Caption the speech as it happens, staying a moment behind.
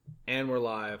And we're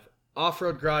live.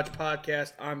 Off-Road Garage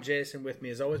Podcast. I'm Jason. With me,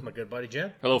 as always, my good buddy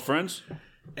Jim. Hello, friends.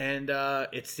 And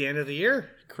it's the end of the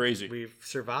year. Crazy. We've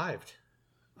survived.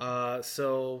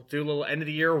 So do a little end of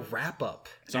the year wrap up.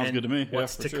 Sounds good to me.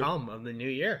 What's to come of the new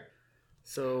year?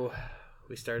 So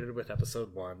we started with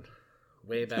episode 1,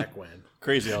 way back when.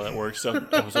 Crazy how that works. So,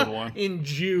 episode 1 in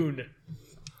June.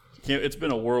 It's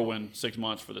been a whirlwind 6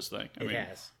 months for this thing. It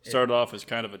has. Started off as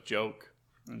kind of a joke.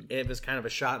 It was kind of a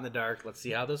shot in the dark. Let's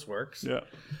see how this works. Yeah.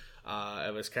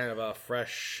 It was kind of a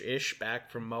fresh-ish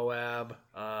back from Moab.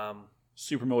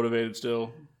 Super motivated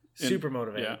still. Super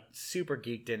motivated. Yeah. Super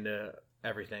geeked into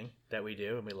everything that we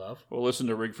do and we love. Well, listened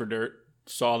to Rig for Dirt.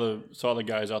 Saw the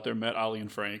guys out there. Met Ollie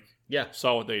and Frank. Yeah.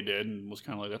 Saw what they did and was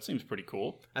kind of like, that seems pretty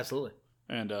cool. Absolutely.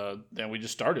 And then we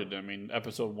just started. I mean,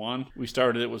 episode 1, we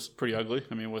started. It was pretty ugly.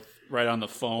 I mean, with right on the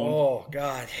phone. Oh,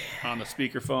 God. On the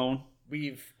speakerphone.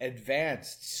 We've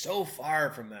advanced so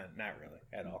far from that. Not really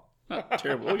at all. Not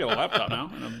terrible. We got a laptop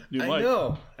now and a new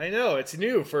mic. I know. It's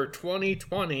new for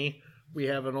 2020. We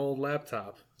have an old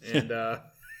laptop. And,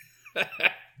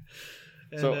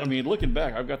 so, I mean, looking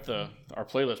back, I've got our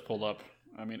playlist pulled up.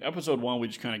 I mean, episode 1, we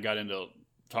just kind of got into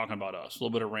talking about us. A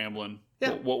little bit of rambling.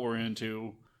 Yeah. What we're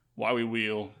into. Why we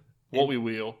wheel. What we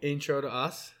wheel. Intro to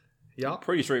us. Yep.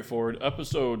 Pretty straightforward.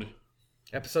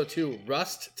 Episode 2,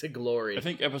 Rust to Glory. I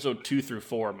think episode 2 through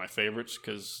 4 are my favorites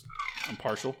because I'm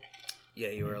partial. Yeah,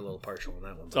 you were a little partial on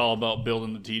that one. It's all about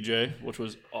building the TJ, which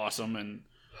was awesome. And,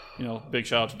 big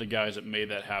shout out to the guys that made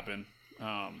that happen.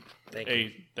 Thank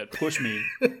you. That pushed me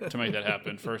to make that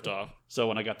happen, first off. So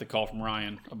when I got the call from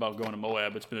Ryan about going to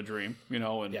Moab, it's been a dream,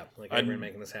 and yeah, like I've been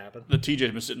making this happen. The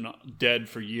TJ's been sitting dead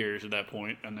for years at that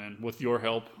point, and then with your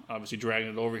help, obviously dragging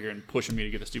it over here and pushing me to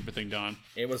get the stupid thing done.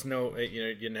 It was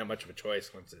you didn't have much of a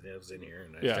choice once it was in here,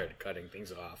 and I started cutting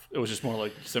things off. It was just more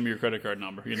like, send me your credit card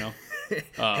number,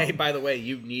 Hey, by the way,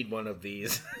 you need one of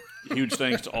these. Huge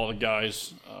thanks to all the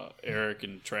guys, Eric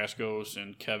and Trascos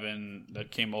and Kevin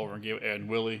that came over and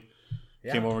Willie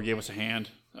came over and gave us a hand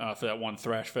for that one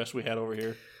Thrash Fest we had over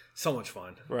here. So much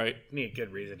fun. Right. We need a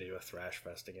good reason to do a Thrash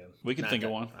Fest again. We can think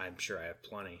of one. I'm sure I have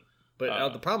plenty.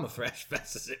 But the problem with Thrash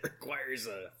Fest is it requires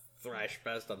a Thrash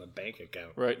Fest on the bank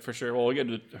account. Right, for sure. Well, we get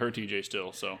to her TJ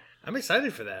still, so. I'm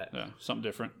excited for that. Yeah, something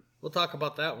different. We'll talk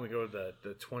about that when we go to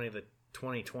the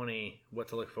 2020, what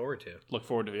to look forward to. Look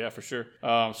forward to, yeah, for sure.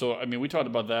 So, I mean, we talked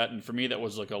about that, and for me, that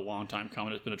was like a long time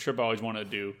coming. It's been a trip I always wanted to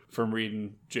do from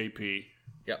reading JP.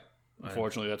 Yep.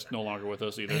 Unfortunately, that's no longer with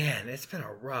us either. Man, it's been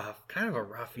kind of a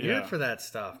rough year for that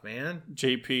stuff, man.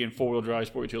 JP and 4-Wheel Drive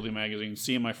Sport Utility Magazine,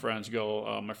 seeing my friends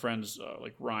go. My friends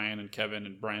like Ryan and Kevin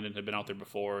and Brandon had been out there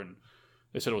before, and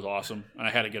they said it was awesome, and I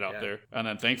had to get out there. And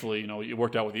then thankfully, it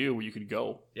worked out with you where you could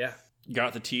go. Yeah.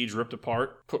 Got the Tej ripped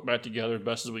apart, put back together as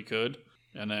best as we could,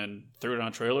 and then threw it on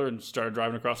a trailer and started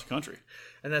driving across the country.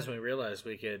 And that's when we realized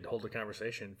we could hold a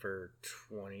conversation for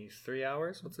 23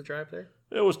 hours. What's the drive there?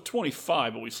 It was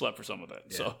 25, but we slept for some of it.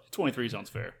 Yeah. So 23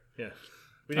 sounds fair. Yeah.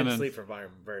 We didn't sleep for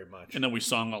very much. And then we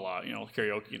sung a lot,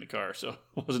 karaoke in the car. So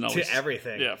it wasn't always... To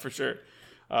everything. Yeah, for sure.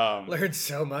 Learned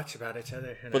so much about each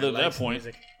other. But at that point,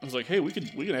 I was like, hey, we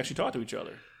can actually talk to each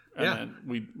other. And then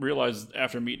we realized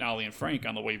after meeting Ollie and Frank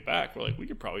on the way back, we're like, we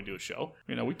could probably do a show.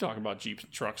 We talk about Jeeps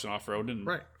and trucks and off-road and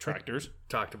tractors.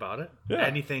 Talked about it. Yeah.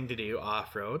 Anything to do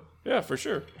off-road. Yeah, for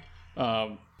sure.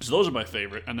 So those are my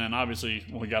favorite. And then obviously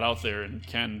when we got out there and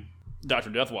Ken, Dr.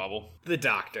 Deathwobble. The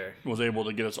doctor. Was able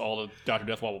to get us all the Dr.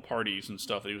 Deathwobble parties and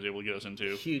stuff that he was able to get us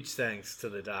into. Huge thanks to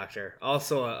the doctor.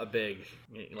 Also a big,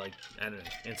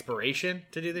 inspiration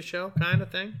to do the show kind of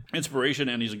thing. Inspiration,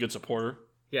 and he's a good supporter.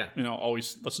 Yeah.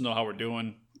 Always lets us know how we're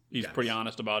doing. He's pretty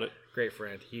honest about it. Great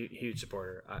friend. Huge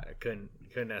supporter. I couldn't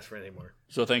ask for anything more.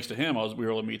 So thanks to him, we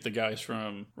were able to meet the guys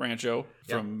from Rancho,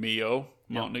 from Mio,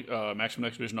 Maximum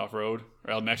Expedition Off-Road,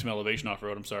 or Maximum Elevation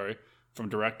Off-Road, I'm sorry, from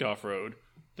Direct Off-Road.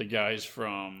 The guys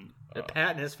from...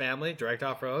 Pat and his family, Direct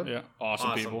Off-Road. Yeah,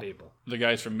 awesome people. The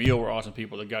guys from Mio were awesome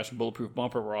people. The guys from Bulletproof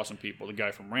Bumper were awesome people. The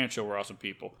guy from Rancho were awesome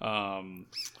people.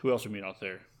 Who else we meet out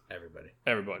there?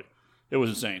 Everybody. It was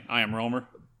insane. I Am Romer.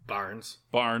 Barnes.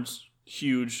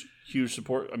 Huge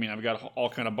support. I mean, I've got all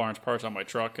kind of Barnes parts on my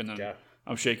truck, and then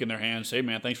I'm shaking their hands. Hey,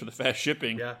 man, thanks for the fast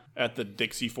shipping at the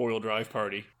Dixie 4-Wheel Drive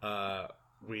party.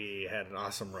 We had an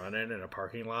awesome run-in a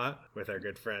parking lot with our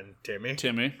good friend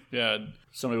Timmy. Yeah.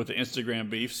 Somebody with the Instagram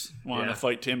beefs wanted to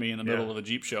fight Timmy in the middle of a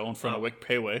Jeep show in front of Rick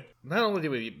Payway. Not only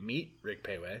did we meet Rick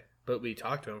Payway, but we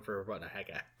talked to him for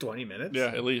 20 minutes. Yeah,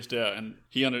 at least, yeah. And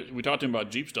we talked to him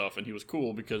about Jeep stuff, and he was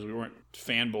cool because we weren't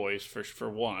fanboys for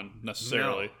one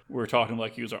necessarily. No. We were talking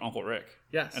like he was our Uncle Rick.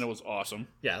 Yes. And it was awesome.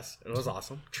 Yes, it was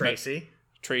awesome. Tracy.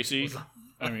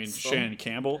 I mean, Shannon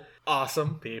Campbell.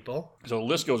 awesome people. So the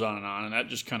list goes on, and that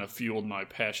just kind of fueled my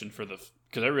passion for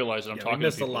because I realized that I'm talking we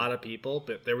missed to people. a lot of people,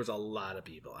 but there was a lot of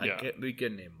people. We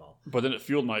couldn't name them all. But then it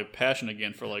fueled my passion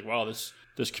again for like, wow,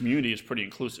 this community is pretty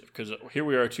inclusive, because here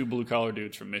we are, two blue collar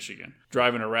dudes from Michigan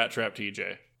driving a Rat Trap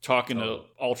TJ, talking to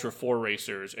Ultra 4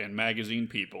 racers and magazine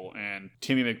people and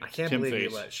Timmy I can't believe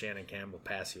you let Shannon Campbell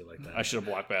pass you like that. I should have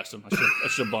blocked past him. I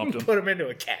should have bumped him. Put him into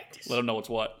a cactus. Let him know what's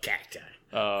what. Cacti.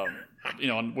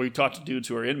 And we talked to dudes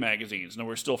who are in magazines, and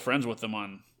we're still friends with them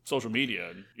on social media.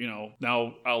 And,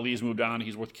 now Ali's moved on.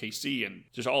 He's with KC, and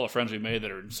just all the friends we made that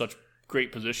are in such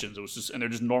great positions. It was just, and they're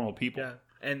just normal people. Yeah.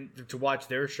 And to watch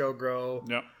their show grow.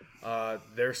 Yep.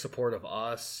 Their support of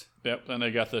us. Yep. And they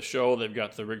got the show. They've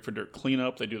got the Rig for Dirt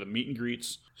cleanup. They do the meet and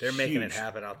greets. They're making it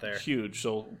happen out there. Huge.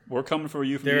 So we're coming for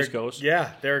you from the East Coast.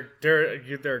 Yeah, they're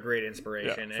a great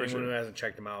inspiration. Yeah, Anyone who hasn't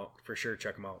checked them out, for sure,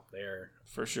 check them out. They're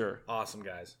for sure awesome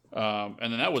guys.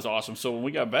 And then that was awesome. So when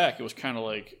we got back, it was kind of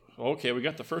like, okay, we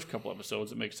got the first couple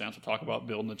episodes. It makes sense. We'll talk about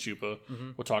building the Chupa. Mm-hmm.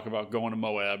 We'll talk about going to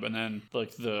Moab, and then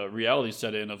like the reality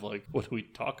set in of like, what do we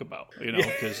talk about?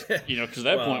 Because at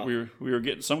that point we were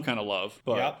getting some kind of love.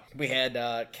 But yep. We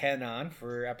had Ken on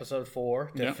for episode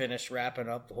 4 to finish wrapping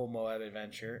up the whole Moab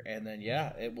adventure, and then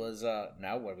it was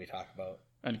now what do we talk about?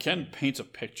 And Ken paints a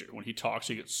picture. When he talks,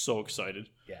 he gets so excited.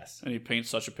 Yes. And he paints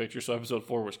such a picture. So episode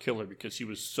 4 was killer because he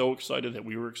was so excited that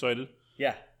we were excited.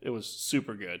 Yeah. It was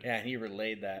super good. Yeah, and he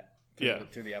relayed that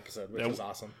through the episode, which was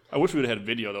awesome. I wish we would have had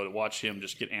video, though, to watch him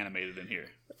just get animated in here.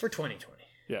 For 2020.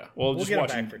 Yeah. Well, we'll just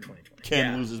watching for 2020.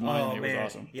 Ken lose his mind. It was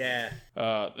awesome. Yeah.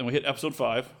 Then we hit episode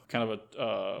 5, kind of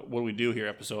a what do we do here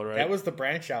episode, right? That was the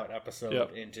branch out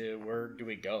episode into where do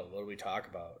we go? What do we talk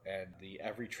about? And the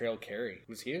every trail carry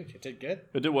was huge. It did good.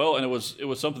 It did well, and it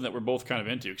was something that we're both kind of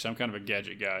into, because I'm kind of a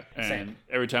gadget guy. And Same.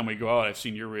 Every time we go out, I've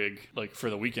seen your rig, like for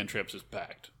the weekend trips, is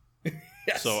packed.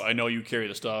 Yes. So I know you carry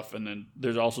the stuff, and then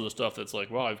there's also the stuff that's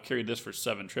like, well, I've carried this for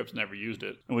 7 trips, never used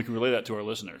it. And we can relay that to our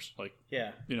listeners. Like,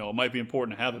 it might be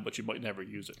important to have it, but you might never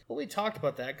use it. Well, we talked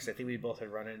about that because I think we both had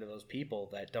run into those people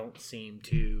that don't seem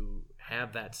to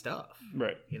have that stuff.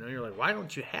 Right. You're like, why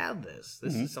don't you have this?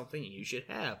 This is something you should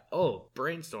have. Oh,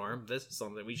 brainstorm. This is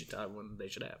something we should have when they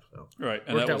should have. So, right.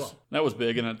 And that was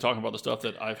big. And then talking about the stuff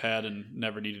that I've had and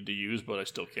never needed to use, but I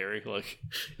still carry. Like,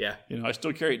 I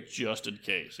still carry it just in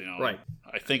case, Right.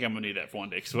 I think I'm going to need that for one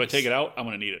day. So if I take it out, I'm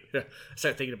going to need it. Yeah. I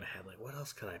started thinking in my head, like, what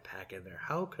else could I pack in there?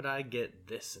 How could I get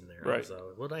this in there? Right.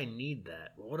 Also, would I need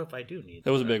that? Well, what if I do need that?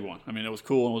 That was a big one. I mean, it was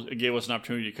cool. And it gave us an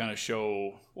opportunity to kind of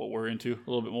show what we're into a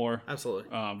little bit more. Absolutely.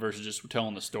 Versus just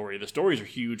telling the story. The stories are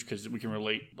huge because we can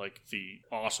relate like the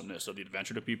awesomeness of the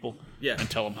adventure to people. Yeah. And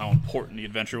tell them how important the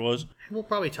adventure was. We'll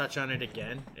probably touch on it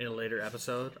again in a later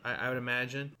episode, I would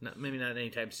imagine. Maybe not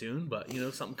anytime soon, but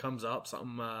something comes up,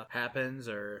 something happens,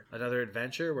 or another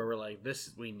adventure where we're like,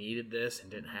 we needed this and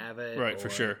didn't have it. Right, for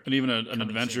sure. And even an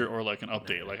adventure or like an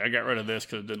update. Like, I got rid of this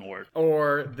because it didn't work.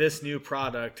 Or this new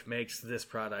product makes this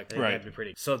product. Right. That'd be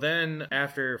pretty. So then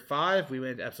after 5, we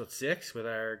went to episode 6 with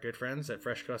our good friends at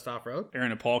Fresh Coast Off-Road.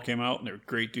 Aaron and Paul came out, and they were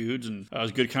great dudes, and it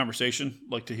was a good conversation.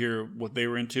 Like to hear what they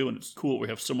were into, and it's cool we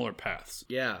have similar paths.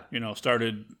 Yeah.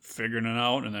 Started figuring it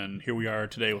out, and then here we are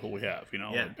today with what we have,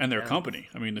 and their company.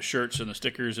 I mean, the shirts and the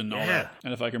stickers and all that.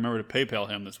 And if I can remember to PayPal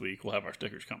him this week, we'll have our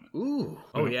stickers coming. Ooh.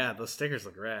 Oh, yeah. Those stickers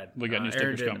look rad. We got new stickers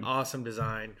Aaron did coming. An awesome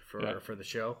design for the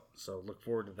show, so look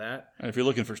forward to that. And if you're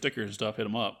looking for stickers and stuff, hit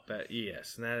them up. But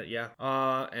yes.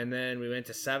 And then we went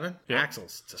to 7.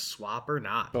 Axles. To swap or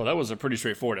not. So that was a pretty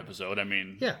straightforward episode. I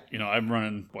mean, I'm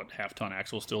running, half-ton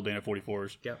axles still, Dana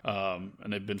 44s. Yeah.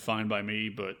 And they've been fine by me,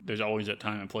 but there's always that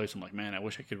time and place. I'm like, man, I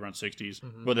wish I could run 60s.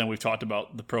 Mm-hmm. But then we've talked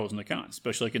about the pros and the cons,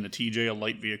 especially like in the TJ, a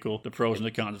light vehicle, the pros and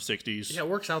the cons of 60s. Yeah, it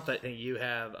works out that you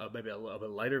have maybe a little bit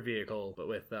lighter vehicle, but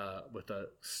with a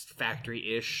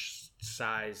factory-ish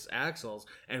size axles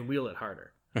and wheel it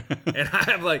harder. And I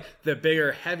have like the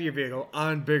bigger, heavier vehicle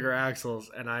on bigger axles,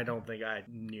 and I don't think I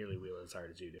nearly wheel it as hard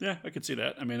as you do. Yeah, I could see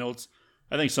that. I mean,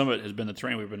 I think some of it has been the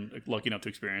terrain we've been lucky enough to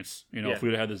experience. If we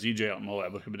would have had the ZJ out in Moab,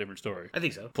 it would have been a different story. I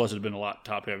think so. Plus, it'd been a lot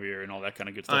top heavier and all that kind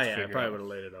of good stuff. I probably would have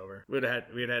laid it over. We'd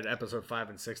had episode 5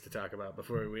 and 6 to talk about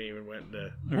before we even went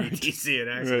into ETC and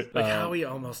Axles. Right. Like how we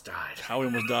almost died. How we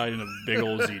almost died in a big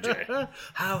old ZJ.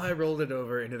 How I rolled it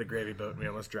over into the gravy boat and we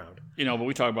almost drowned. But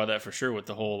we talk about that for sure with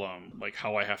the whole like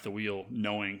how I have to wheel,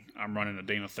 knowing I'm running a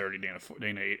Dana 30,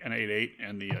 Dana 8, and 88,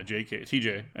 and the JK,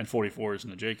 TJ, and 44s in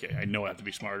the JK. I know I have to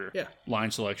be smarter. Yeah. Line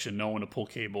selection, knowing to pull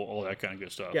cable, all that kind of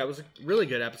good stuff. Yeah, it was a really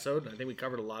good episode. I think we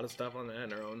covered a lot of stuff on that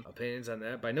and our own opinions on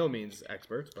that. By no means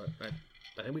experts, but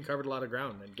I think we covered a lot of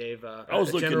ground and gave a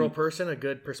looking- general person a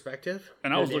good perspective.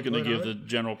 And I was Good looking to input give on the it.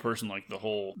 general person like the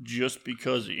whole, just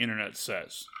because the internet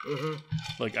says. Mhm.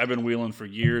 Like, I've been wheeling for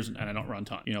years and I don't run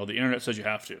tons. You know, the internet says you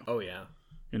have to. Oh yeah.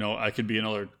 You know, I could be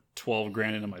another 12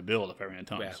 grand into my build if I ran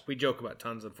tons. Yeah, we joke about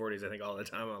tons of 40s, I think, all the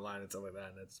time online and stuff like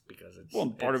that. And it's because it's Well,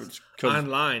 part of it's because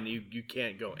online. You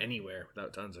can't go anywhere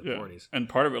without tons of 40s. And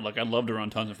part of it, like, I'd love to run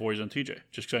tons of 40s on TJ,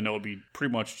 just because I know it'd be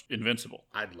pretty much invincible.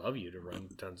 I'd love you to run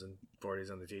tons of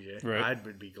 40s on the TJ. Right. I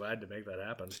would be glad to make that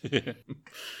happen.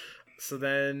 So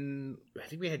then I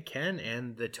think we had Ken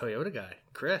and the Toyota guy,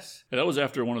 Chris. And that was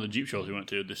after one of the Jeep shows we went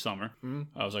to this summer.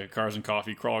 I was like a cars and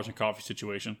coffee, crawlers and coffee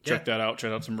situation. Checked that out,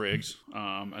 checked out some rigs.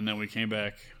 And then we came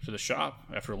back to the shop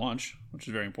after lunch, which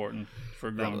is very important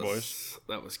for grown boys.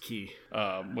 That was key.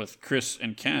 With Chris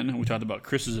and Ken, we talked about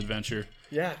Chris's adventure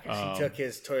Yeah, 'cause he took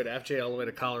his Toyota FJ all the way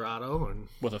to Colorado, and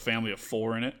with a family of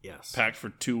 4 in it. Yes. Packed for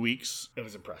 2 weeks. it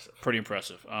was impressive. Pretty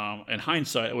impressive. In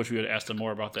hindsight, I wish we had asked him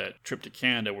more about that trip to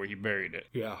Canada where he buried it.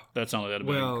 Yeah. That sounded like that'd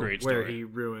have been a great story. where he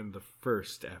ruined the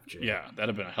first FJ. Yeah, that'd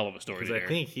have been a hell of a story to Because I hear.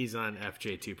 think he's on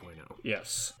FJ 2.0.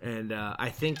 Yes. And I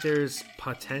think there's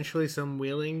potentially some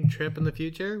wheeling trip in the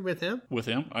future with him. With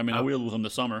him. I mean, I wheeled with him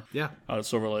this summer. Yeah. Out at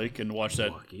Silver Lake and watched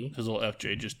that Lucky. his little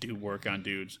FJ just do work on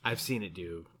dudes. I've seen it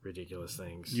do ridiculous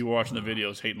things. You were watching the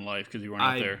videos, hating life because you weren't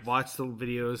out I there. watched the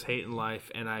videos, Hating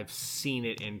Life, and I've seen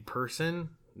it in person,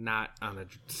 not on a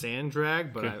sand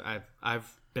drag, but Okay.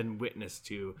 I've been witness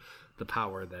to the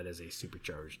power that is a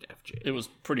supercharged FJ. It was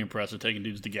pretty impressive taking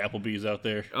dudes to Gapplebee's out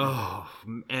there. Oh,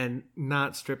 and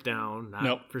not stripped down, not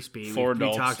Nope. for speed. 4 We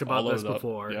adults, talked about all this loaded up.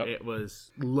 before. Yep. It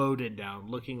was loaded down,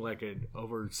 looking like an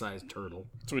oversized turtle.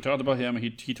 So we talked about him.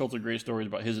 He told some great stories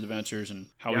about his adventures and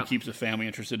how he Yep. keeps the family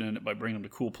interested in it by bringing them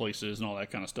to cool places and all that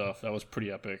kind of stuff. That was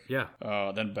pretty epic. Yeah.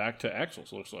 Then back to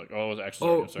Axel's, looks like. Oh, it was Axel's.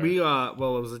 Oh, I'm sorry.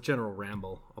 well, it was a general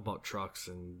ramble about trucks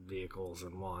and vehicles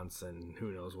and wants and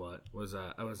who knows what.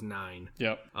 I was 9.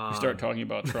 Yep. We started talking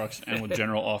about trucks and with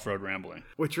general off-road rambling.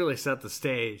 Which really set the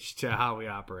stage to how we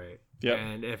operate. Yep.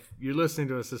 And if you're listening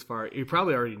to us this far, you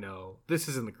probably already know this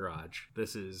is in the garage.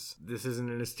 This isn't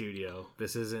in a studio.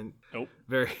 This isn't Nope.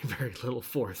 very, very little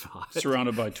forethought.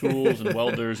 Surrounded by tools and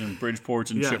welders and Bridgeports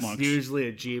and Yes, chipmunks. usually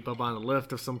a Jeep up on a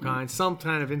lift of some kind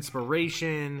of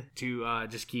inspiration to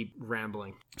just keep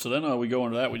rambling. So then we go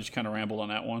into that. We just kind of rambled on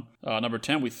that one. Number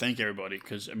 10, we thank everybody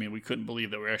because, I mean, we couldn't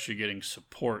believe that we're actually getting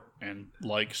support and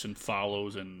likes and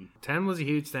follows and, 10 was a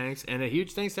huge thanks, and a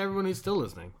huge thanks to everyone who's still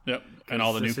listening. yep, and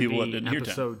all the new This would people that be didn't hear 10,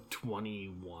 episode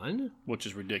 21? which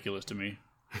is ridiculous to me.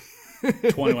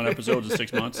 21 episodes in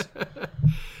 6 months.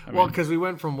 Well, because we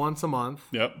went from once a month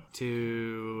Yep.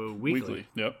 to weekly.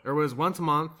 Yep. Or it was once a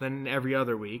month, then every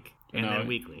other week, and Now then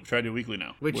weekly. Try to do weekly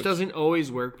now. Which doesn't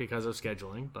always work because of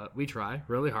scheduling, but we try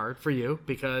really hard for you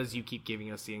because you keep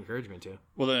giving us the encouragement to.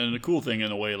 Well, then the cool thing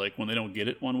in a way, like when they don't get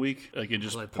it one week, like it's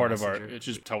just like the part of our, messenger. it's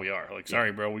just how we are. Like,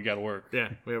 sorry, bro, we got to work.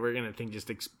 Yeah, we're gonna think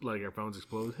just like our phones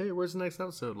explode. Hey, where's the next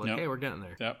episode? Like, Yep. hey, we're getting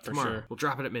there. Yep, for Tomorrow. sure. We'll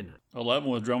drop it at midnight. 11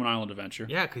 was Drummond Island Adventure.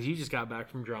 Yeah, because you just got back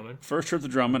from Drummond. First trip to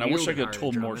Drummond. I wish I Really could have hard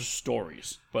told at more Drummond.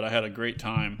 stories, but I had a great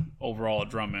time overall at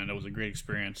Drummond. It was a great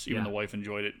experience. Even Yeah. the wife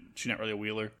enjoyed it. She's not really a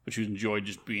wheeler, but she enjoyed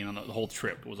just being on the whole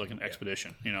trip. It was like an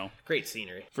expedition, you know, Great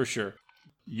scenery. for sure.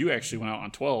 You actually went out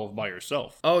on 12 by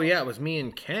yourself. Oh yeah, it was me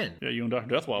and Ken. Yeah, you and Dr.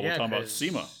 Deathwall were talking about 'cause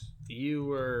SEMA You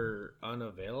were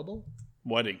unavailable.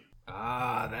 wedding.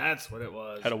 Ah, that's what it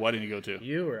was. Had a wedding to go to.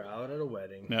 You were out at a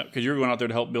wedding. Yeah, because you were going out there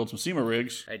to help build some SEMA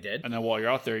rigs. I did. And then while you're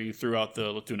out there, you threw out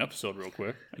the let's do an episode real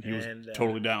quick. And he was And,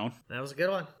 totally down. That was a good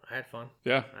one. I had fun.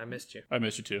 Yeah, I missed you. I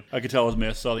missed you too. I could tell I was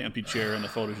missed. Saw the empty chair and the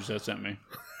photos you said sent me.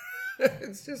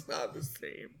 It's just not the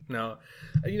same. No.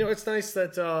 It's nice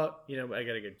that, I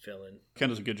got a good fill in. Ken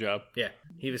does a good job Yeah.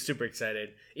 He was super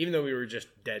excited, even though we were just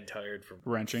dead tired from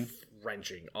wrenching.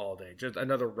 wrenching all day. Just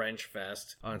another wrench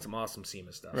fest on some awesome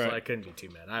SEMA stuff. Right. So I couldn't be too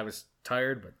mad. I was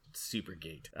tired, but super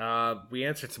geeked. We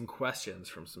answered some questions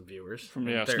from some viewers. From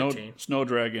 13. Snow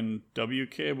Dragon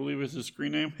WK, I believe is his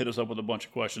screen name. Hit us up with a bunch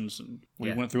of questions, and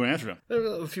we went through and answered them. There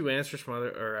were a few answers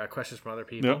from questions from other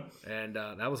people, and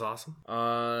that was awesome.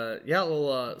 A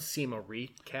little SEMA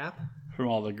recap. From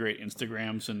all the great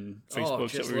Instagrams and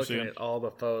Facebooks that just we were looking seeing. at all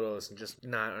the photos and just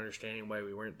not understanding why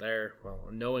we weren't there. Well,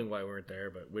 knowing why we weren't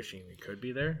there, but wishing we could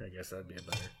be there. I guess that'd be a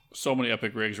better. So many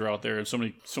epic rigs were out there, and so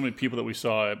many people that we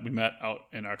met out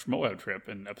in our Moab trip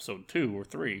in episode 2 or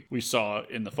 3. We saw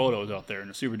in the photos out there, and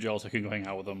I'm super jealous I could go hang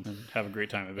out with them and have a great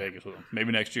time in Vegas with them.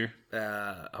 Maybe next year.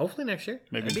 Hopefully next year.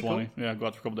 Maybe That'd in be 20. cool. Yeah, go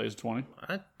out for a couple days of 20.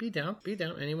 I'd be down.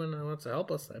 Anyone who wants to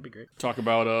help us, that'd be great. Talk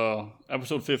about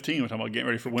episode 15. We're talking about getting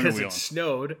ready for winter Because wheeling. it's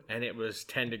snowed and it was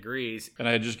 10 degrees. And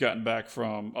I had just gotten back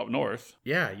from up north.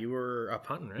 Yeah, you were up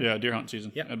hunting, right? Yeah, deer hunting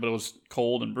season. Yep. But it was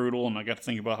cold and brutal, and I got to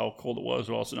think about how cold it was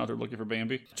while I was sitting out there looking for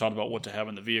Bambi. Talked about what to have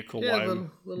in the vehicle, Yeah,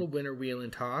 little winter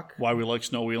wheeling talk. why we like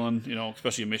snow wheeling,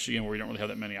 especially in Michigan where we don't really have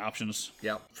that many options.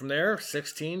 Yep. From there,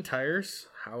 16 tires,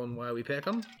 how and why we pick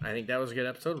them. I think that was a good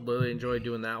episode. Really enjoyed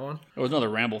doing that one. It was another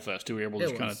ramble fest, too. We were able to It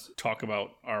just kind was. of talk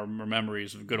about our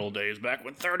memories of good old days back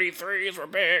when 33s were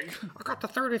big. I got the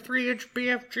 33-inch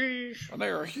BFGs.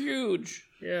 They were huge.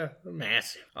 Yeah,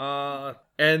 massive.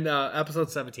 And episode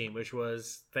 17, which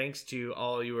was, thanks to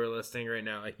all you who are listening right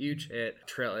now, a huge hit.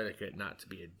 Trail etiquette, not to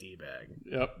be a D-bag.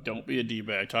 Yep, don't be a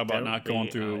D-bag. Talk about not going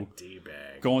through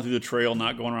D-bag. going through the trail,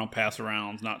 not going around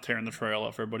pass-arounds, not tearing the trail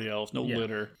up for everybody else, no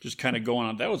litter. Just kind of going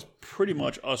on. That was pretty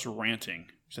much us ranting.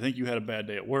 So I think you had a bad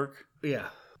day at work. Yeah.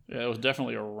 Yeah, it was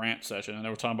definitely a rant session. And they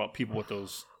were talking about people with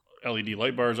those LED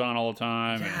light bars on all the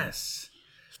time. Yes.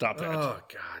 Stop that. Oh,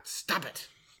 God. Stop it.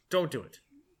 Don't do it.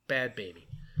 Bad baby.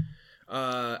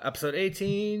 Episode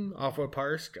 18, Off-Road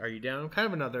Parks. Are you down? Kind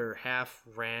of another half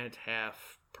rant,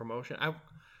 half promotion.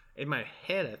 In my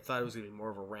head, I thought it was going to be more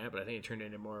of a rant, but I think it turned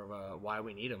into more of a why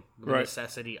we need them. The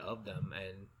necessity of them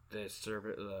and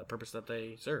the purpose that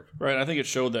they serve. Right. I think it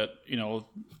showed that,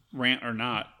 rant or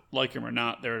not, like them or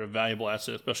not, they're a valuable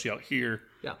asset, especially out here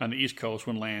on the East Coast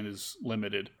when land is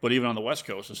limited. But even on the West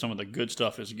Coast, if some of the good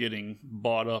stuff is getting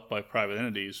bought up by private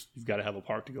entities, you've got to have a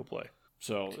park to go play.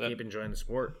 So keep enjoying the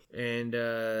sport. And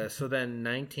so then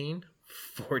 19,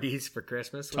 40s for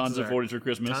Christmas. Tons of 40s for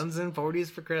Christmas. Tons and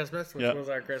 40s for Christmas, which was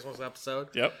our Christmas episode.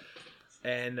 Yep.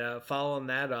 And following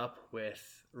that up with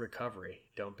recovery.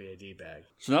 Don't be a D-bag.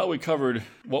 So now that we covered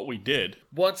what we did.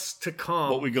 What's to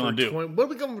come? What we gonna do? What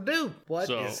we gonna do? What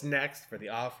is next for the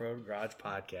Off-Road Garage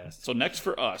Podcast? So next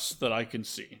for us that I can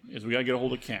see is we got to get a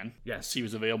hold of Ken. Yes. He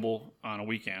was available on a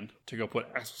weekend to go put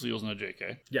axle seals in a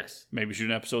JK. Yes. Maybe shoot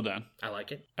an episode then. I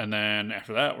like it. And then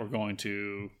after that, we're going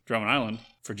to Drummond Island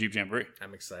for Jeep Jamboree.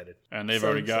 I'm excited. And they've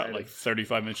already got like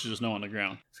 35 inches of snow on the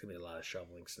ground. It's going to be a lot of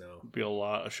shoveling snow. Be a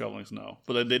lot of shoveling snow.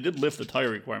 But they did lift the tire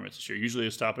requirements this year. Usually they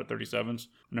stop at 37s,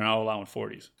 and they're now allowing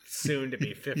 40s. Soon to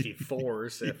be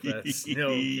 54s if the snow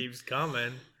keeps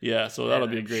coming. Yeah, so that'll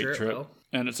be a great sure trip.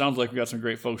 And it sounds like we got some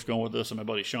great folks going with us. And my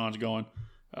buddy Sean's going.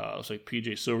 Looks like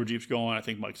PJ Silver Jeep's going. I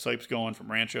think Mike Sipes going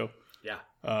from Rancho. Yeah.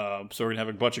 So we're going to have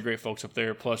a bunch of great folks up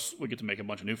there. Plus, we get to make a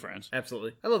bunch of new friends.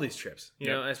 Absolutely. I love these trips. You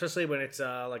know, especially when it's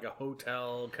like a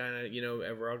hotel kind of,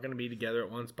 we're all going to be together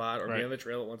at one spot or be on the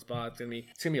trail at one spot. It's going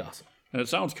to be awesome. And it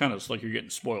sounds kind of like you're getting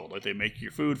spoiled. Like they make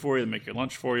your food for you, they make your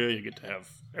lunch for you. You get to have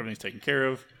everything's taken care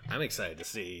of. I'm excited to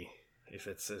see if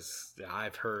it's as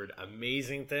I've heard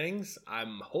amazing things.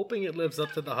 I'm hoping it lives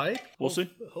up to the hype. We'll see.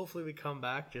 Hopefully we come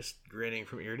back just grinning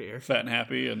from ear to ear. Fat and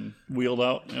happy and wheeled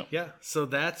out. Yep. Yeah. So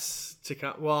that's to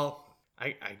come. Well,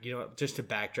 I just to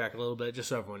backtrack a little bit, just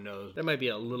so everyone knows, there might be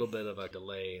a little bit of a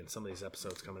delay in some of these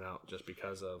episodes coming out just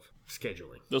because of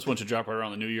scheduling. This one should drop right around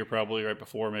the New Year, probably right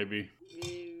before, maybe.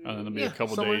 And then there'll be a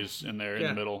couple days in there in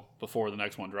the middle before the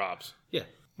next one drops. Yeah.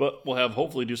 But we'll have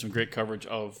hopefully do some great coverage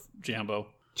of Jambo.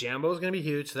 Jambo is going to be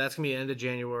huge, so that's going to be end of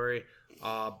January.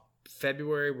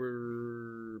 February,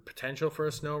 we're potential for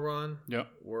a snow run. Yep.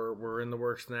 We're in the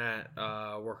works in that,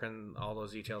 working all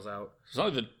those details out. It's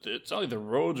not like the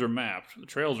roads are mapped, the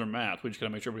trails are mapped. We just got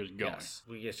to make sure everybody's going. Yes,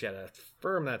 we just got to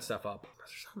firm that stuff up.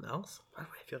 Is there something else? Why do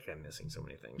I feel like I'm missing so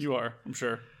many things? You are, I'm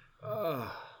sure.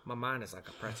 My mind is like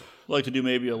a pretzel. Like to do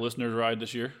maybe a listener's ride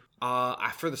this year?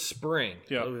 For the spring.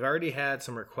 Yeah. We've already had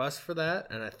some requests for that,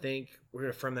 and I think we're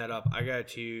going to firm that up. I got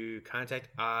to contact,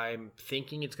 I'm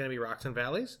thinking it's going to be Rocks and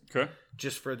Valleys. Okay.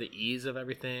 Just for the ease of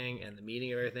everything and the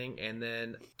meeting of everything. And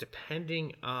then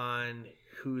depending on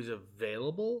who's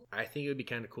available, I think it would be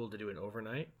kind of cool to do an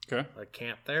overnight. Okay. Like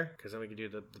camp there, because then we could do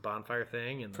the bonfire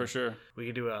thing. And for sure. We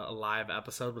could do a live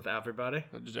episode with everybody.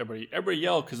 Just everybody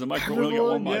yell because the microphone only got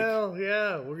one mic.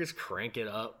 Yeah. We'll just crank it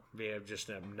up. Be just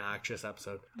an obnoxious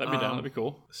episode. That'd be down. That'd be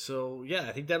cool. So, yeah,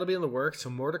 I think that'll be in the works. So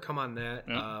more to come on that.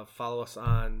 Yeah. Follow us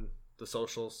on the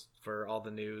socials for all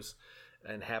the news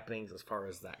and happenings as far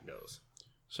as that goes.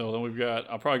 So then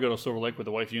I'll probably go to Silver Lake with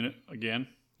the wife unit again.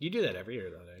 You do that every year,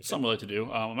 though, don't you? Something I like to do.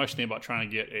 I'm actually thinking about trying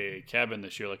to get a cabin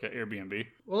this year, like an Airbnb.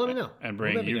 Well, let me know. And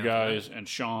bring you guys and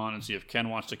Sean and see if Ken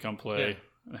wants to come play. Yeah.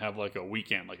 And have like a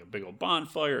weekend, like a big old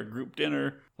bonfire, a group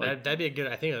dinner. Like, that'd be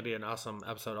I think that'd be an awesome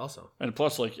episode also. And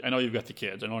plus, like, I know you've got the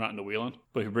kids. I know we're not into wheeling,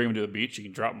 but if you bring them to the beach, you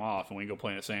can drop them off and we can go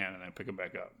play in the sand and then pick them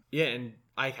back up. Yeah, and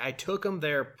I took them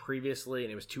there previously,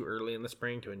 and it was too early in the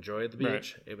spring to enjoy the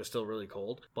beach. Right. It was still really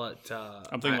cold, but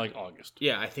I'm thinking like August.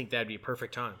 Yeah, I think that'd be a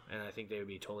perfect time, and I think they would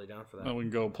be totally down for that. And we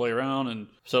can go play around and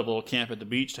set up a little camp at the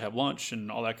beach to have lunch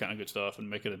and all that kind of good stuff, and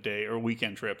make it a day or a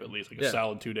weekend trip at least, like a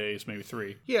solid 2 days, maybe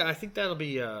 3. Yeah, I think that'll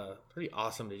be pretty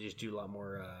awesome to just do a lot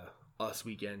more us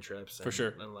weekend trips. For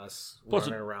sure. Unless Plus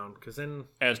running around, because then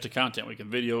adds to content. We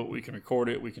can video it, we can record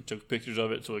it, we can take pictures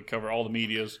of it, so we cover all the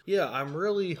medias. Yeah, I'm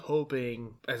really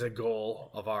hoping as a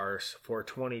goal of ours for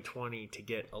 2020 to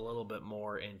get a little bit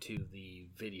more into the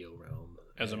video realm.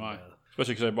 As am I.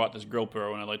 Especially because I bought this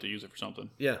GoPro and I'd like to use it for something.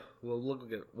 Yeah,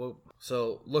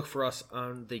 so look for us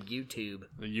on the YouTube.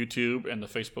 The YouTube and the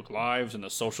Facebook Lives and the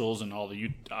socials and all the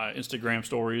Instagram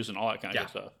stories and all that kind of good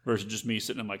stuff. Versus just me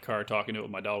sitting in my car talking to it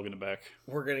with my dog in the back.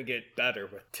 We're going to get better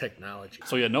with technology.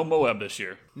 So yeah, no Moab this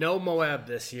year. No Moab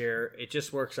this year. It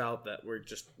just works out that we're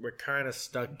kind of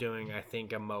stuck doing, I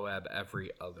think, a Moab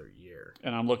every other year.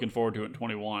 And I'm looking forward to it in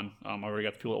 21. I already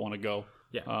got the people that want to go.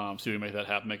 Yeah. See if we make that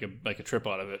happen, make a trip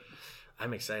out of it.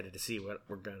 I'm excited to see what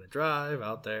we're going to drive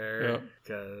out there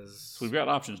because so we've got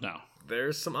options now.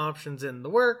 There's some options in the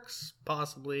works,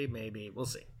 possibly, maybe. We'll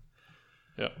see.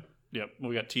 Yep.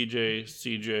 We got TJ,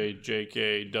 CJ,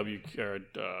 JK,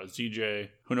 ZJ.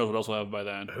 Who knows what else we'll have by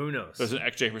then? Who knows? There's an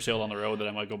XJ for sale on the road that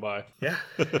I might go buy. Yeah.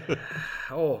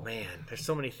 Oh, man. There's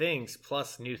so many things,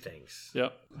 plus new things.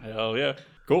 Yep. Hell yeah.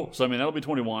 Cool. So, I mean, that'll be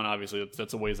 21, obviously.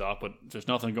 That's a ways off, but there's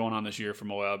nothing going on this year for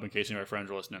Moab in case any of my friends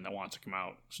are listening that wants to come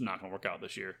out. It's not going to work out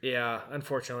this year. Yeah,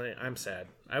 unfortunately, I'm sad.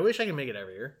 I wish I could make it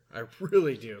every year. I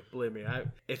really do. Believe me.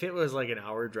 If it was like an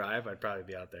hour drive, I'd probably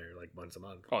be out there like once a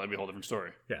month. Oh, that'd be a whole different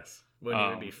story. Yes. Wouldn't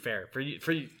even be fair.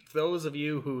 For those of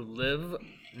you who live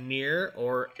near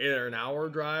or either an hour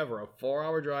drive or a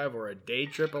 4-hour drive or a day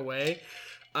trip away,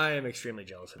 I am extremely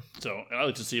jealous. So I'd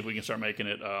like to see if we can start making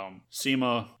it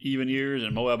SEMA even years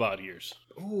and Moab odd years.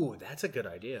 Ooh, that's a good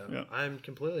idea. Yeah. I'm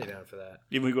completely down for that.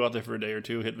 Even we go out there for a day or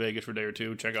two, hit Vegas for a day or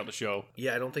two, check out the show.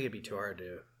 Yeah, I don't think it'd be too hard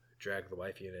to drag the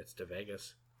wife units to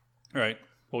Vegas. All right.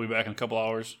 We'll be back in a couple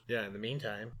hours. Yeah, in the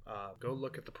meantime, go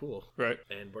look at the pool. Right.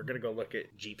 And we're going to go look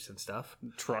at Jeeps and stuff.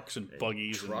 Trucks and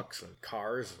buggies. Trucks and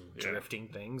cars and drifting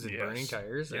things and burning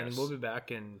tires. And we'll be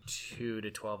back in 2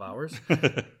 to 12 hours.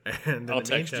 And I'll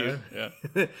text you.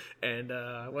 Yeah. And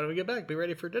when we get back, be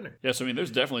ready for dinner. Yes, I mean, there's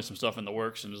definitely some stuff in the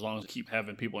works. And as long as we keep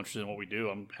having people interested in what we do,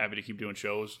 I'm happy to keep doing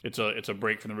shows. It's a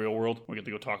break from the real world. We get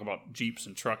to go talk about Jeeps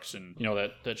and trucks. And, you know,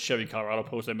 that Chevy Colorado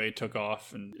post I made took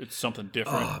off. And it's something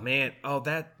different. Oh, man. Oh,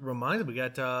 that reminds me,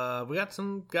 we got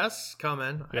some guests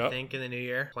coming. I think in the new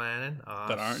year planning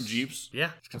that aren't Jeeps.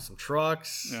 Yeah, some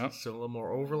trucks. Yeah, so a little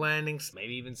more overlanding,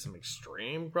 maybe even some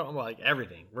extreme, like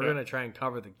everything. We're gonna try and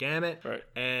cover the gamut, right?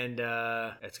 And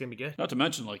it's gonna be good. Not to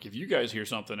mention, like if you guys hear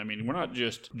something, I mean, we're not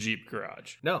just Jeep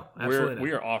garage. No, absolutely not.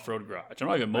 We are off-road garage. I'm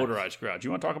not even motorized garage. You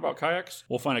want to talk about kayaks?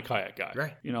 We'll find a kayak guy.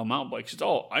 Right. You know, mountain bikes. It's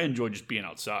all. I enjoy just being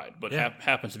outside, but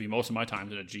happens to be most of my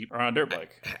times in a Jeep or on a dirt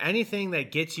bike. Anything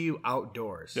that gets you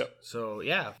outdoors. Yep. So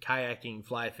yeah, kayaking,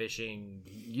 fly fishing,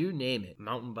 you name it,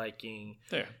 mountain biking.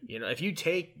 There. You know, if you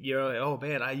take, oh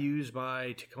man, I use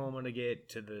my Tacoma to get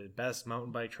to the best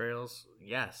mountain bike trails.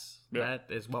 Yes, that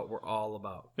is what we're all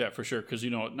about. Yeah, for sure. Because,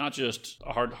 you know, not just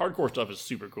hardcore stuff is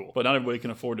super cool, but not everybody can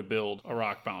afford to build a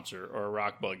rock bouncer or a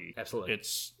rock buggy. Absolutely.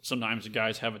 It's sometimes the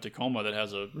guys have a Tacoma that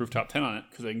has a rooftop tent on it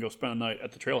because they can go spend a night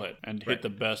at the trailhead and hit the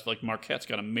best. Like Marquette's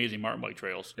got amazing mountain bike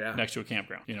trails next to a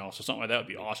campground. You know, so something like that would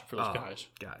be awesome for those guys.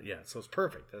 God, yeah. So it's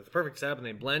perfect. It's a perfect setup, and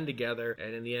they blend together.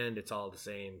 And in the end, it's all the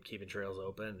same, keeping trails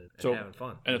open and having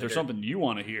fun. And if there's something you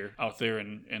want to hear out there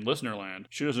in listener land,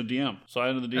 shoot us a DM. Slide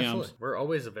into the DMs. Absolutely. We're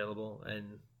always available,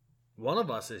 and one of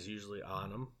us is usually on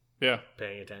them. Yeah.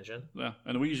 Paying attention. Yeah.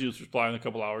 And we usually reply in a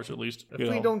couple hours at least. If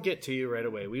we don't get to you right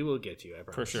away, we will get to you, I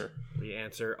promise. For sure. We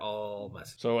answer all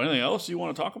messages. So anything else you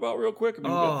want to talk about real quick? I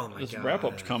mean, my God.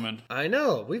 Wrap-up's coming. I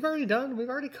know. We've already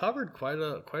covered quite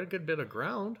a good bit of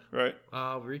ground. Right. We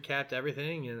recapped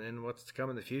everything and what's to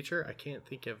come in the future. I can't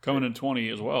think of... Coming in 20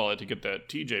 as well. I had to get that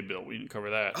TJ built. We didn't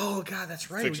cover that. Oh, God, that's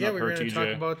right. Fixing up we her were going to talk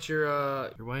TJ. about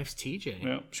your wife's TJ.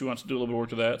 Yeah. She wants to do a little bit of work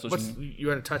to that. So you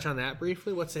want to touch on that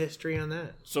briefly? What's the history on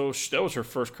that? So that was her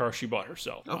first car she bought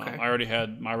herself. Okay. I already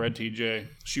had my red TJ.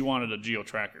 She wanted a Geo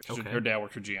Tracker. Okay. Her dad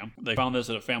worked for GM. They found this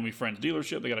at a family friend's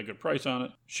dealership. They got a good price on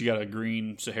it. She got a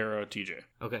green Sahara TJ.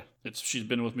 Okay. She's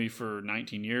been with me for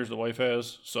 19 years, the wife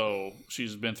has. So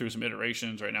she's been through some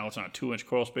iterations. Right now it's on a 2-inch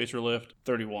coil spacer lift,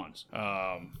 31s.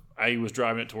 I was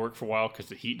driving it to work for a while because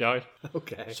the heat died.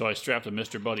 Okay. So I strapped a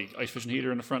Mr. Buddy ice fishing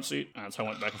heater in the front seat. And that's how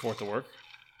I went back and forth to work.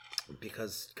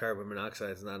 Because carbon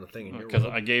monoxide is not a thing in your Because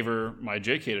world. I gave her my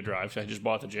JK to drive. So I just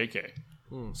bought the JK.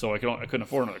 So I couldn't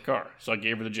afford another car. So I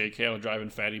gave her the JK. I was driving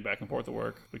Fatty back and forth to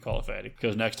work. We call it Fatty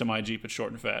because next to my Jeep it's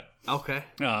short and fat. Okay.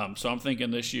 So I'm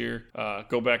thinking this year,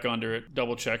 go back under it,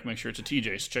 double check, make sure it's a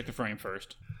TJ. So check the frame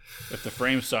first. If the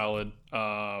frame's solid,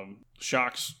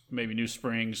 shocks, maybe new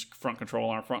springs, front control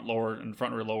arm, front lower, and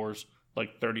front rear lowers,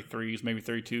 like 33s, maybe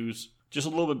 32s. Just a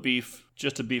little bit beef,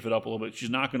 just to beef it up a little bit. She's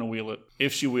not going to wheel it.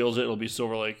 If she wheels it, it'll be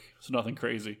Silver Lake, so nothing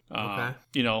crazy. Okay.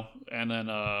 And then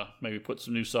maybe put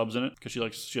some new subs in it because she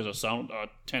has a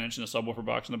 10-inch in a subwoofer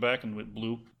box in the back and with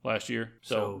blue last year.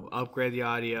 So upgrade the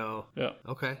audio. Yeah.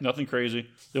 Okay. Nothing crazy.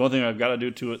 The only thing I've got to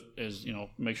do to it is,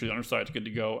 make sure the underside's good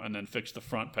to go and then fix the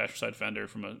front passenger side fender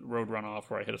from a road runoff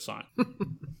where I hit a sign.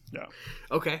 Yeah.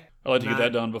 Okay. I like to get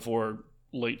that done before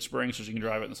late spring so she can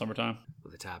drive it in the summertime.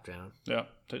 With the top down. Yeah.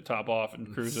 Take top off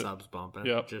and cruise it. Subs bumping.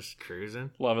 Yep. Just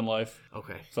cruising. Loving life.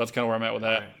 Okay. So that's kind of where I'm at with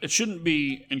that. Right. It shouldn't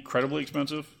be incredibly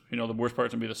expensive. The worst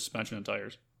part's going to be the suspension and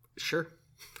tires. Sure.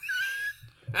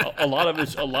 a lot of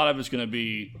it's going to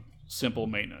be simple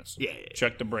maintenance. Yeah.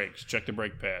 Check the brakes. Check the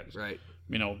brake pads. Right.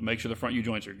 Make sure the front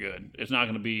U-joints are good. It's not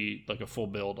going to be like a full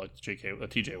build like the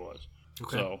TJ was.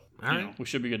 Okay. So, right. We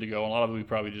should be good to go. A lot of it we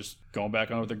probably just going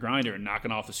back on with the grinder and knocking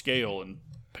off the scale and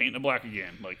painting it black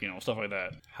again. Stuff like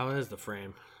that. How is the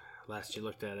frame? Last you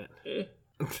looked at it.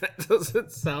 That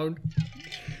doesn't sound...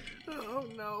 Oh,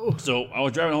 no. So, I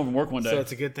was driving home from work one day. So,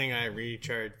 it's a good thing I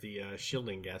recharged the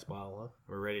shielding gas bottle, huh?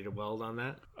 We're ready to weld on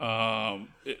that?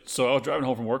 So, I was driving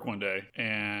home from work one day,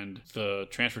 and the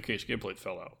transfer case skid plate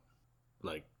fell out.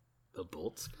 Like, the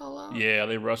bolts fell out? Yeah,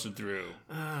 they rusted through.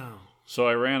 Oh. So,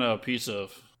 I ran a piece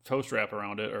of tow strap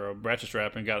around it, or a ratchet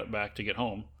strap, and got it back to get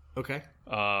home. Okay.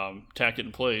 Tacked it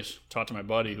in place. Talked to my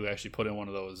buddy who actually put in one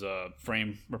of those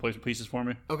frame replacement pieces for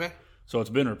me. Okay. So it's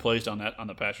been replaced on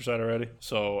the passenger side already.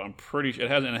 So I'm pretty sure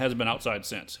it hasn't been outside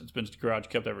since. It's been garage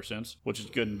kept ever since, which is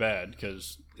good and bad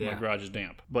because my garage is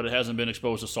damp. But it hasn't been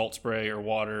exposed to salt spray or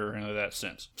water or any of that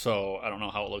since. So I don't know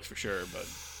how it looks for sure, but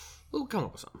we'll come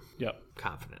up with something. Yep.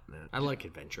 Confident, man. I like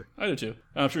adventure. I do too.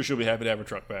 I'm sure she'll be happy to have her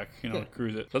truck back,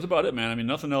 cruise it. So that's about it, man. I mean,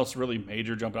 nothing else really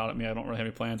major jumping out at me. I don't really have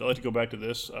any plans. I'd like to go back to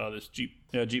this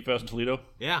Jeep Fest in Toledo.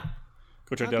 Yeah.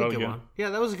 Go check that out again. One. Yeah,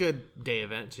 that was a good day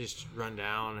event. Just run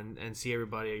down and see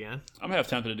everybody again. I'm half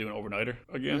tempted to do an overnighter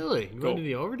again. Really? Go to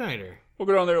the overnighter? We'll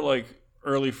go down there like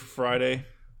early Friday.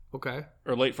 Okay.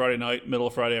 Or late Friday night, middle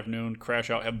of Friday afternoon, crash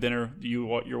out, have dinner,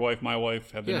 your wife, my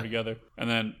wife, have dinner together, and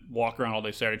then walk around all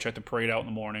day Saturday, check the parade out in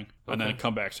the morning, and then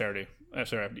come back Saturday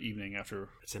after evening after.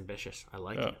 It's ambitious. I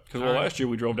like it. Because last year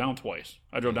we drove down twice.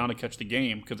 I drove down to catch the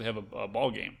game because they have a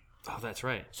ball game. Oh, that's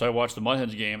right. So I watched the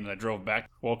Mudhens game, and then I drove back,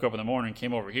 woke up in the morning,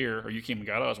 came over here, or you came and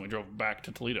got us, and we drove back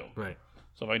to Toledo. Right.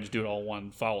 So if I can just do it all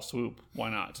one foul swoop, why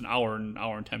not? It's an hour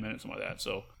and 10 minutes, something like that.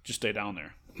 So just stay down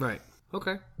there. Right.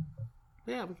 Okay.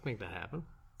 Yeah, we can make that happen.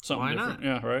 Something why different.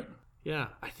 not? Yeah, right? Yeah,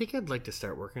 I think I'd like to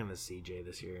start working on the CJ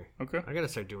this year. Okay. I got to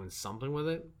start doing something with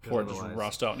it. Before it just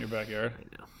rust out in your backyard.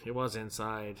 I know. It was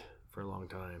inside for a long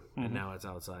time, and now it's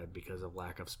outside because of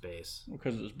lack of space.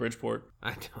 Because it's Bridgeport.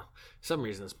 I know. For some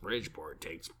reason, this Bridgeport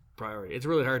takes priority. It's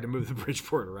really hard to move the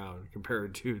Bridgeport around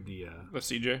compared to the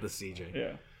CJ? The CJ.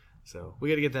 Yeah. So we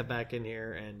got to get that back in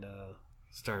here and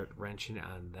start wrenching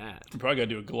on that. We probably got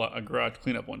to do a garage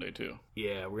cleanup one day, too.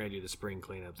 Yeah, we're going to do the spring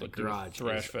cleanup. The Like garage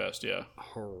Thrash is Fest, yeah.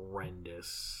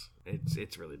 horrendous.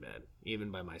 It's really bad,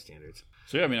 even by my standards.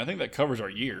 So yeah, I mean, I think that covers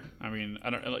our year. I mean,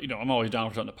 I'm always down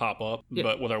for something to pop up,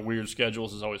 but with our weird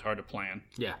schedules, it's always hard to plan.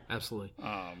 Yeah, absolutely.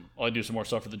 I'll do some more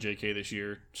stuff for the JK this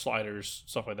year, sliders,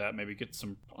 stuff like that. Maybe get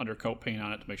some undercoat paint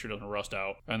on it to make sure it doesn't rust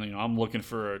out. And then, I'm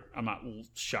not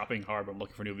shopping hard, but I'm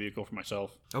looking for a new vehicle for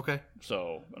myself. Okay.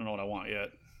 So I don't know what I want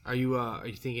yet. Are you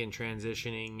thinking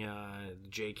transitioning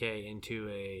JK into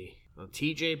a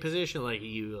TJ position?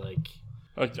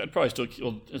 I'd probably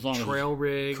still, as long as trail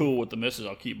rig, cool with the misses,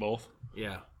 I'll keep both.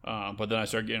 Yeah. But then I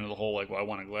start getting into the whole, I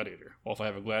want a Gladiator. Well, if I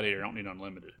have a Gladiator, I don't need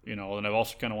unlimited. Then I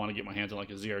also kind of want to get my hands on a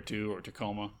ZR2 or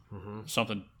Tacoma,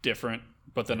 something different.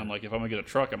 But then I'm like, if I'm going to get a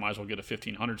truck, I might as well get a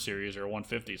 1500 series or a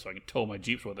 150 so I can tow my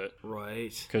Jeeps with it.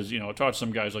 Right. Because, I talked to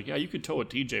some guys like, yeah, you could tow a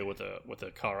TJ with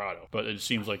a Colorado. But it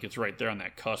seems like it's right there on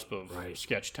that cusp of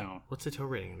sketch town. What's the tow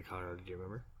rating in the Colorado? Do you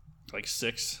remember? Like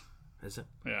 6. Is it?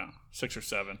 Yeah, 6 or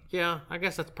 7. Yeah, I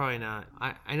guess that's probably not.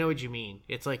 I know what you mean.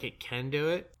 It's like it can do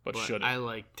it, but should it? I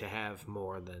like to have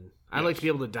more than... I like to be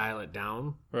able to dial it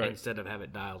down instead of have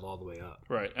it dialed all the way up.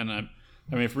 Right, and I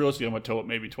mean, if realistically, I'm going to tow it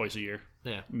maybe twice a year.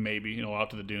 Yeah. Maybe, out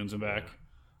to the dunes and back. Yeah.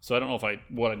 So I don't know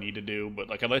what I need to do, but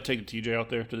I'd like to take the TJ out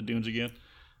there to the dunes again,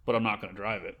 but I'm not going to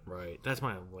drive it. Right. That's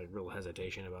my real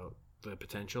hesitation about the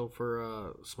potential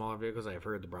for smaller vehicles. I've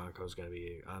heard the Bronco is going to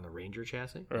be on the Ranger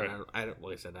chassis. Right. I don't.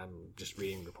 Like I said, I'm just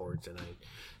reading reports and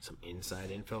some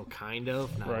inside info, kind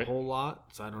of, not Right. a whole lot.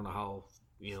 So I don't know how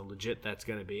legit that's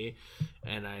going to be,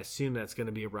 and I assume that's going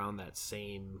to be around that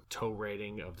same tow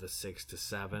rating of the 6 to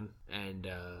 7. And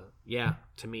yeah,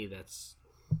 to me that's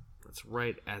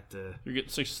right at the. You're getting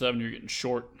 6 to 7. You're getting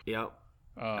short. Yep.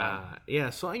 Yeah.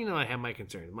 So I have my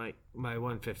concerns. My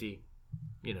 150,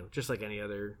 just like any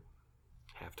other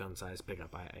half-ton size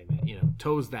pickup, I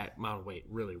tows that amount of weight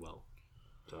really well.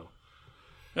 So,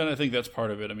 and I think that's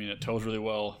part of it. I mean, it tows really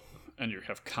well, and you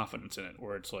have confidence in it.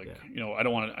 Where it's like, I know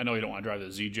you don't want to drive the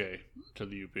ZJ to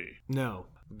the UP. No,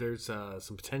 there's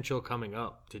some potential coming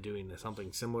up to doing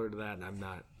something similar to that, and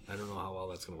I don't know how well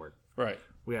that's going to work. Right.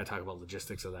 We got to talk about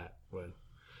logistics of that.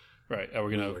 Right. Are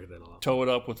we going to tow it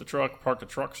up with the truck, park the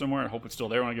truck somewhere, and hope it's still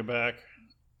there when I get back?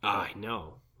 I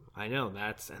know.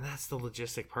 That's the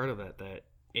logistic part of it. That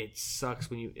it sucks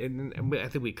when you. And I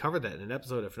think we covered that in an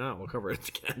episode. If not, we'll cover it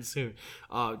again soon.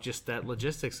 Just that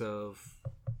logistics of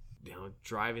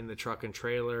driving the truck and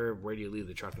trailer. Where do you leave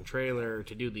the truck and trailer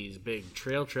to do these big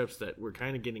trail trips that we're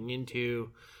kind of getting into?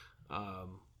 Well,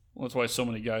 that's why so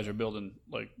many guys are building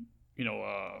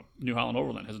New Holland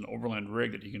Overland has an overland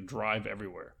rig that you can drive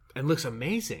everywhere. And looks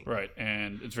amazing. Right,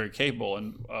 and it's very capable.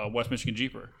 And West Michigan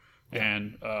Jeeper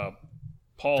and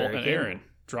Paul very and Aaron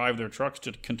drive their trucks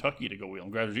to Kentucky to go wheel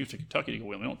them, drive their Jeeps to Kentucky to go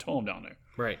wheel them. They don't tow them down there.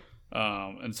 Right.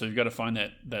 And so you've got to find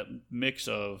that mix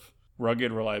of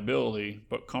rugged reliability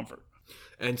but comfort.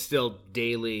 And still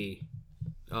daily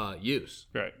use.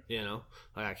 Right.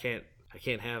 Like I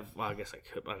can't have, well, I guess I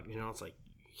could, but it's like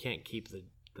you can't keep the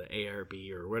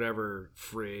ARB or whatever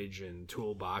fridge and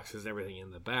toolboxes and everything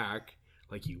in the back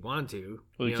like you want to.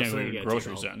 Well, you can't get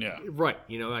groceries in, yeah. Right.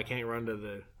 I can't run to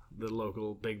the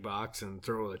local big box and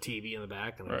throw a TV in the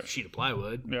back and a sheet of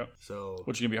plywood. Yeah. So,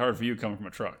 which can be hard for you coming from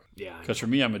a truck. Yeah. Because for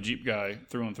me, I'm a Jeep guy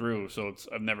through and through, so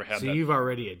I've never had that. So you've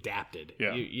already adapted.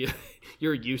 Yeah.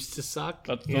 You're used to suck.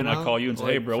 That's when I call you and say,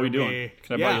 hey, bro, what are you doing?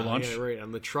 Can I buy you lunch? Yeah, right.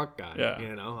 I'm the truck guy. Yeah.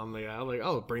 I'm the guy. I'm like,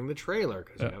 oh, bring the trailer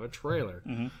because you have a trailer.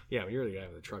 Mm-hmm. Yeah, when you're the guy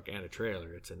with a truck and a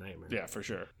trailer, it's a nightmare. Yeah, for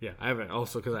sure. Yeah, I haven't.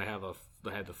 Also, because I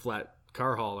had the flat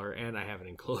car hauler and I have an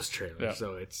enclosed trailer, yeah.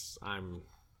 So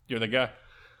You're the guy.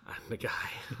 I'm the guy.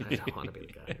 I don't want to be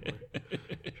the guy anymore.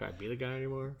 Should I be the guy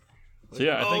anymore? Like, so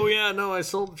yeah, I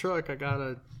sold the truck. I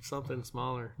got something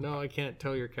smaller. No, I can't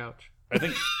tow your couch. I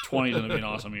think 20 is going to be an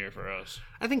awesome year for us.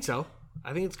 I think so.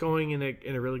 I think it's going in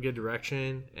a really good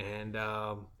direction, and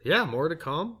more to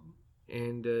come.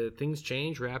 And things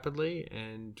change rapidly,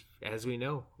 and as we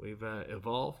know, we've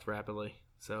evolved rapidly.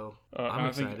 So I'm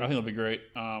excited. I think it'll be great.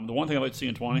 The one thing I'd like to see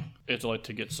in 20 is I'd like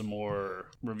to get some more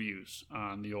reviews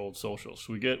on the old socials.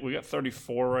 We got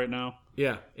 34 right now.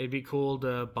 Yeah, it'd be cool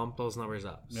to bump those numbers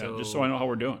up. Yeah, just so I know how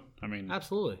we're doing. I mean,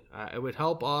 absolutely, it would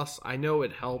help us. I know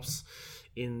it helps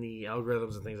in the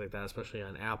algorithms and things like that, especially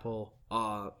on Apple.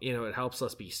 It helps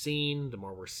us be seen. The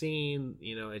more we're seen,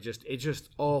 it just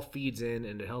all feeds in,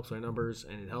 and it helps our numbers,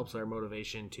 and it helps our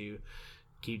motivation to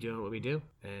keep doing what we do,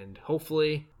 and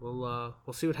hopefully we'll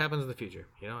see what happens in the future.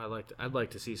 I'd like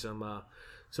to see some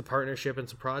partnership and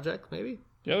some project maybe.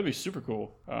 Yeah, that'd be super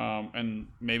cool. And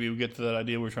maybe we get to that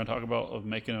idea we were trying to talk about of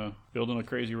building a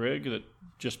crazy rig that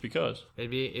just because. It'd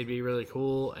be really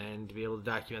cool, and to be able to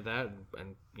document that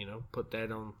and put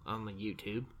that on the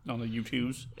YouTube. On the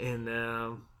YouTubes.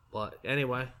 And but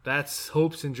anyway, that's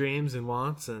hopes and dreams and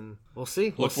wants, and we'll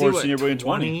see. Look forward to seeing everybody in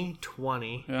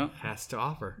 2020 has to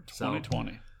offer.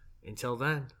 2020. So, until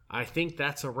then, I think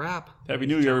that's a wrap. Happy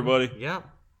New Year, everybody. Yep.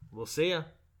 We'll see ya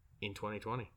in 2020.